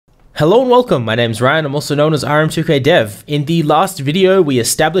Hello and welcome, my name is Ryan, I'm also known as RM2K Dev. In the last video, we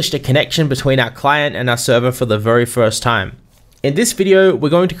established a connection between our client and our server for the very first time. In this video, we're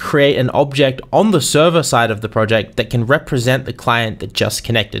going to create an object on the server side of the project that can represent the client that just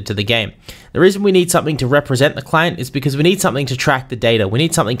connected to the game. The reason we need something to represent the client is because we need something to track the data. We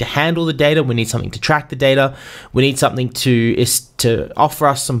need something to handle the data. We need something to track the data. We need something to offer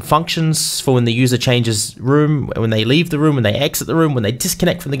us some functions for when the user changes room, when they leave the room, when they exit the room, when they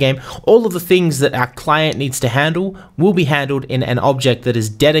disconnect from the game. All of the things that our client needs to handle will be handled in an object that is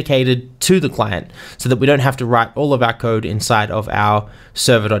dedicated to the client so that we don't have to write all of our code inside of our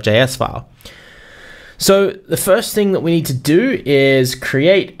server.js file. So the first thing that we need to do is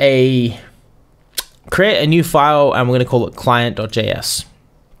create a new file, and we're going to call it client.js.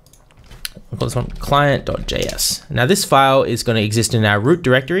 We'll call this one client.js. Now this file is going to exist in our root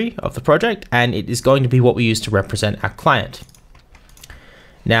directory of the project, and it is going to be what we use to represent our client.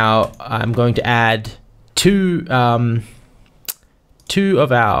 Now I'm going to add two of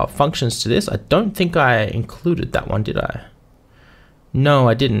our functions to this. I don't think I included that one, did I? No,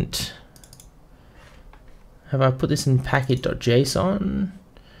 I didn't. Have I put this in package.json?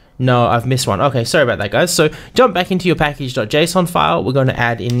 No, I've missed one. Okay, sorry about that, guys. So jump back into your package.json file. We're going to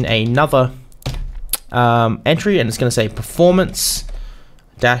add in another entry, and it's going to say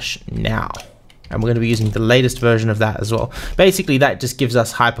performance-now. And we're going to be using the latest version of that as well. Basically, that just gives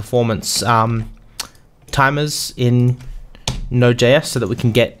us high performance timers in Node.js so that we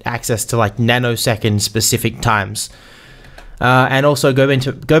can get access to like nanosecond specific times. And also go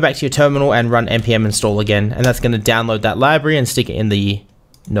back to your terminal and run npm install again, and that's going to download that library and stick it in the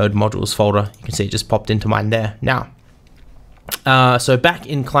node modules folder. You can see it just popped into mine there now. So back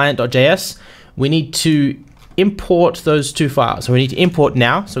in client.js, we need to import those two files. So we need to import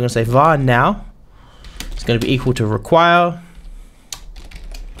now. So we're going to say var now. It's going to be equal to require,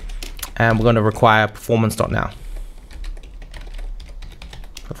 and we're going to require performance.now.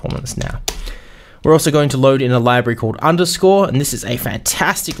 Performance now. We're also going to load in a library called underscore, and this is a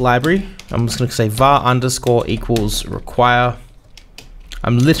fantastic library. I'm just going to say var underscore equals require.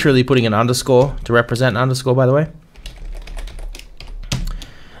 I'm literally putting an underscore to represent an underscore, by the way.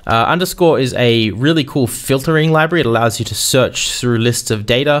 Underscore is a really cool filtering library. It allows you to search through lists of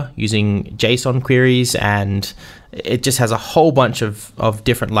data using JSON queries, and it just has a whole bunch of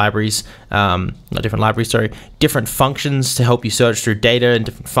different libraries, different functions to help you search through data, and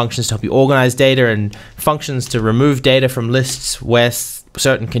different functions to help you organize data, and functions to remove data from lists where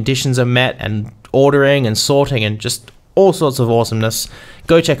certain conditions are met, and ordering and sorting, and just all sorts of awesomeness.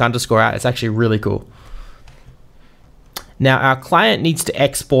 Go check underscore out. It's actually really cool. Now our client needs to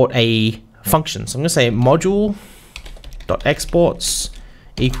export a function. So I'm going to say module.exports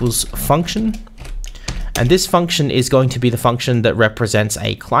equals function. And this function is going to be the function that represents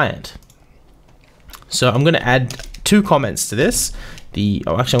a client. So I'm going to add two comments to this. Actually,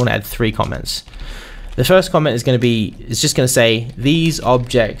 I'm going to add three comments. The first comment is just going to say these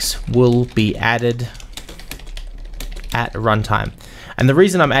objects will be added at runtime. And the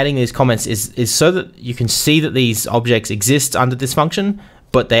reason I'm adding these comments is so that you can see that these objects exist under this function,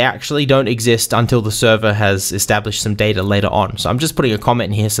 but they actually don't exist until the server has established some data later on. So I'm just putting a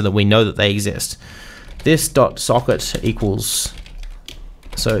comment in here so that we know that they exist. This.socket equals,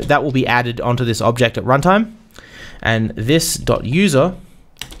 so that will be added onto this object at runtime, and this.user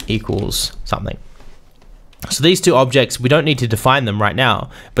equals something. So these two objects, we don't need to define them right now,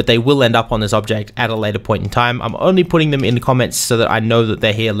 but they will end up on this object at a later point in time. I'm only putting them in the comments so that I know that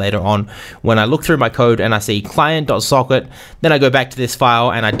they're here later on. When I look through my code and I see client.socket, then I go back to this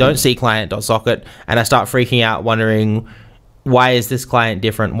file and I don't see client.socket, and I start freaking out wondering, why is this client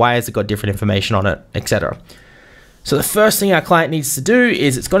different? Why has it got different information on it, etc. So the first thing our client needs to do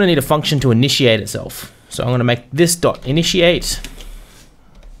is it's going to need a function to initiate itself. So I'm going to make this.initiate.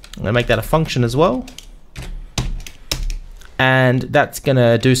 I'm going to make that a function as well. And that's going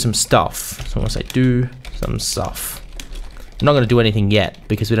to do some stuff. So I'm going to say do some stuff. I'm not going to do anything yet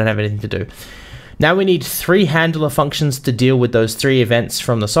because we don't have anything to do. Now we need three handler functions to deal with those three events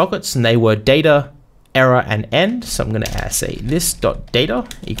from the sockets, and they were data, error, and end. So I'm going to say this.data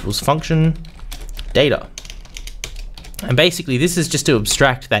equals function data. And basically this is just to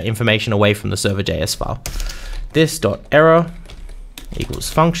abstract that information away from the server.js file. This.error equals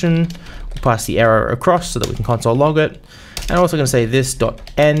function. We'll pass the error across so that we can console log it. And I'm also going to say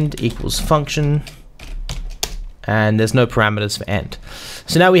this.end equals function, and there's no parameters for end.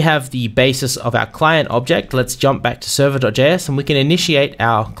 So now we have the basis of our client object. Let's jump back to server.js and we can initiate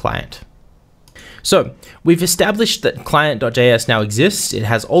our client. So we've established that client.js now exists. It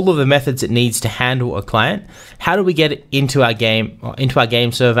has all of the methods it needs to handle a client. How do we get it into our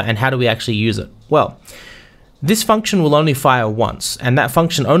game server, and how do we actually use it? Well, this function will only fire once, and that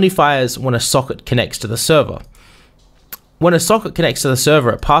function only fires when a socket connects to the server. When a socket connects to the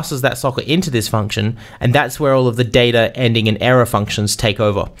server, it passes that socket into this function, and that's where all of the data, ending, and error functions take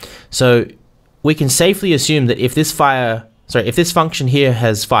over. So we can safely assume that if this function here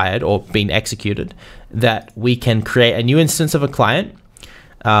has fired or been executed, that we can create a new instance of a client,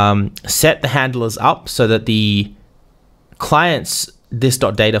 set the handlers up so that the client's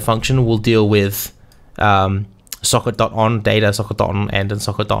this.data function will deal with socket.on data, socket.on end, and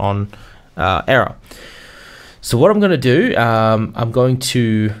socket.on error. So what I'm going to do, I'm going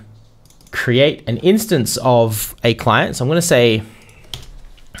to create an instance of a client. So I'm going to say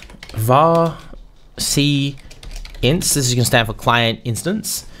var c inst, this is going to stand for client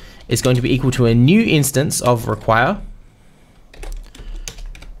instance, is going to be equal to a new instance of require.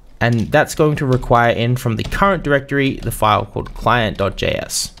 And that's going to require in from the current directory the file called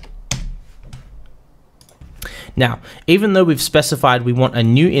client.js. Now, even though we've specified we want a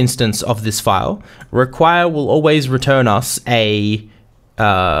new instance of this file, require will always return us a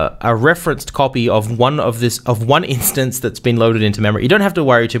referenced copy of one instance that's been loaded into memory. You don't have to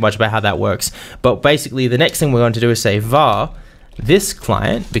worry too much about how that works, but basically the next thing we're going to do is say var this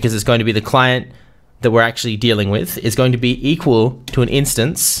client, because it's going to be the client that we're actually dealing with, is going to be equal to an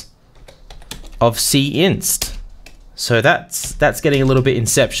instance of cinst. So that's getting a little bit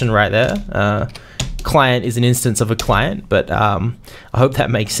Inception right there. Client is an instance of a client, but I hope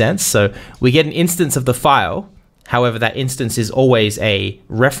that makes sense. So we get an instance of the file. However, that instance is always a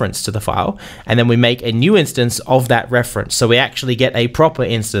reference to the file, and then we make a new instance of that reference. So we actually get a proper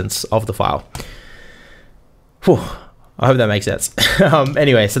instance of the file. Whew, I hope that makes sense.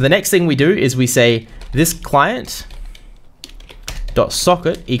 Anyway, so the next thing we do is we say this client dot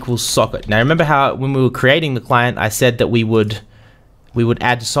socket equals socket. Now remember how when we were creating the client, I said that we would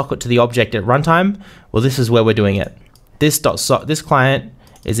add socket to the object at runtime? Well, this is where we're doing it. This client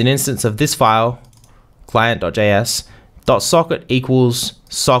is an instance of this file, client.js, .socket equals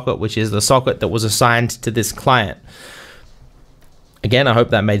socket, which is the socket that was assigned to this client. Again, I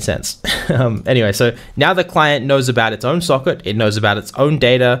hope that made sense. Anyway, so now the client knows about its own socket, it knows about its own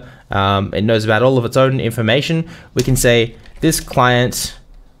data, it knows about all of its own information. We can say this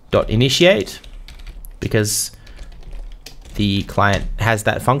client.initiate, because the client has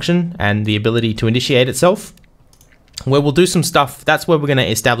that function and the ability to initiate itself, where we'll do some stuff. That's where we're going to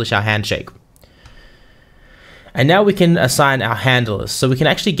establish our handshake. And now we can assign our handlers. So we can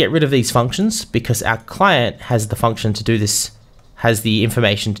actually get rid of these functions because our client has the function to do this, has the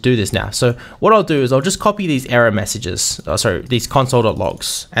information to do this now. So what I'll do is I'll just copy these error messages, these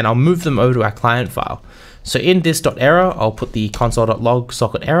console.logs, and I'll move them over to our client file. So in this.error, I'll put the console.log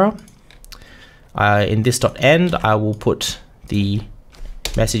socket error. In this.end, I will put the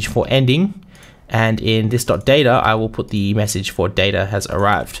message for ending, and in this.data, I will put the message for data has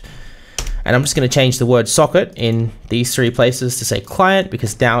arrived. And I'm just going to change the word socket in these three places to say client,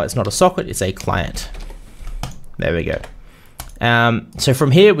 because now it's not a socket, it's a client. There we go. So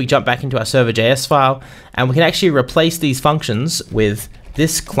from here, we jump back into our server.js file, and we can actually replace these functions with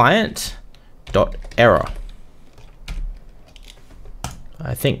this client.error.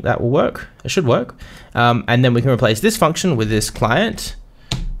 I think that will work. It should work. And then we can replace this function with this client.end.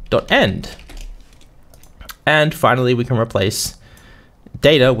 And finally, we can replace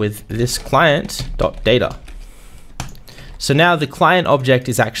data with this client.data. So now the client object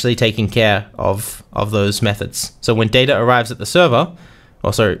is actually taking care of those methods. So when data arrives at the server,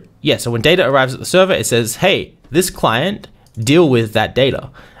 so when data arrives at the server, it says, hey, this client, deal with that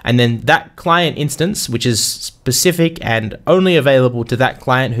data. And then that client instance, which is specific and only available to that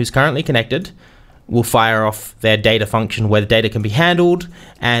client who's currently connected, will fire off their data function where the data can be handled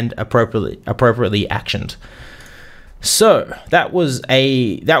and appropriately actioned. So that was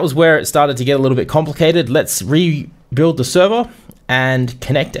where it started to get a little bit complicated. Let's rebuild the server and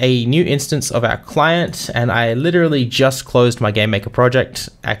connect a new instance of our client. And I literally just closed my GameMaker project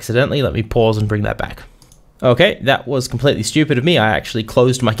accidentally. Let me pause and bring that back. Okay, that was completely stupid of me. I actually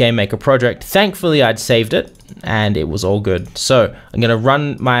closed my GameMaker project. Thankfully, I'd saved it and it was all good. So I'm going to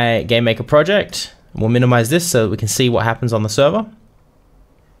run my GameMaker project. We'll minimize this so that we can see what happens on the server.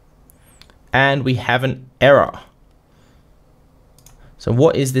 And we have an error. So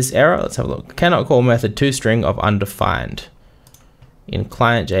what is this error? Let's have a look. Cannot call method toString of undefined. In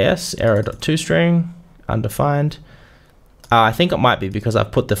client.js, error.toString, undefined. I think it might be because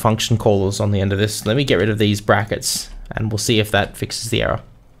I've put the function callers on the end of this. Let me get rid of these brackets and we'll see if that fixes the error.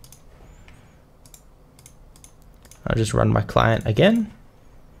 I'll just run my client again.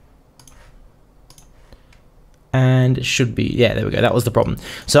 And it should be, yeah, there we go. That was the problem.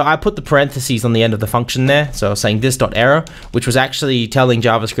 So I put the parentheses on the end of the function there. So I was saying this.error, which was actually telling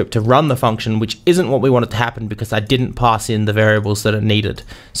JavaScript to run the function, which isn't what we wanted to happen because I didn't pass in the variables that are needed.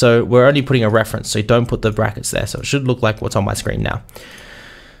 So we're only putting a reference, so don't put the brackets there. So it should look like what's on my screen now.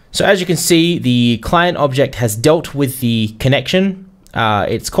 So as you can see, the client object has dealt with the connection.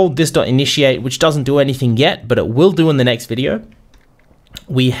 It's called this.initiate, which doesn't do anything yet, but it will do in the next video.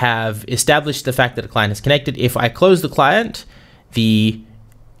 We have established the fact that a client is connected. If I close the client, the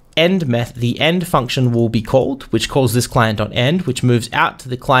end function will be called, which calls this client.end, which moves out to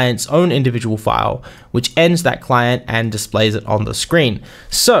the client's own individual file, which ends that client and displays it on the screen.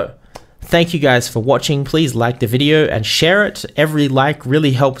 So thank you guys for watching. Please like the video and share it. Every like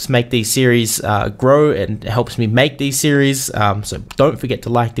really helps make these series grow and helps me make these series. So don't forget to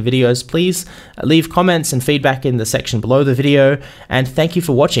like the videos. Please leave comments and feedback in the section below the video. And thank you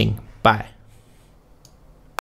for watching. Bye.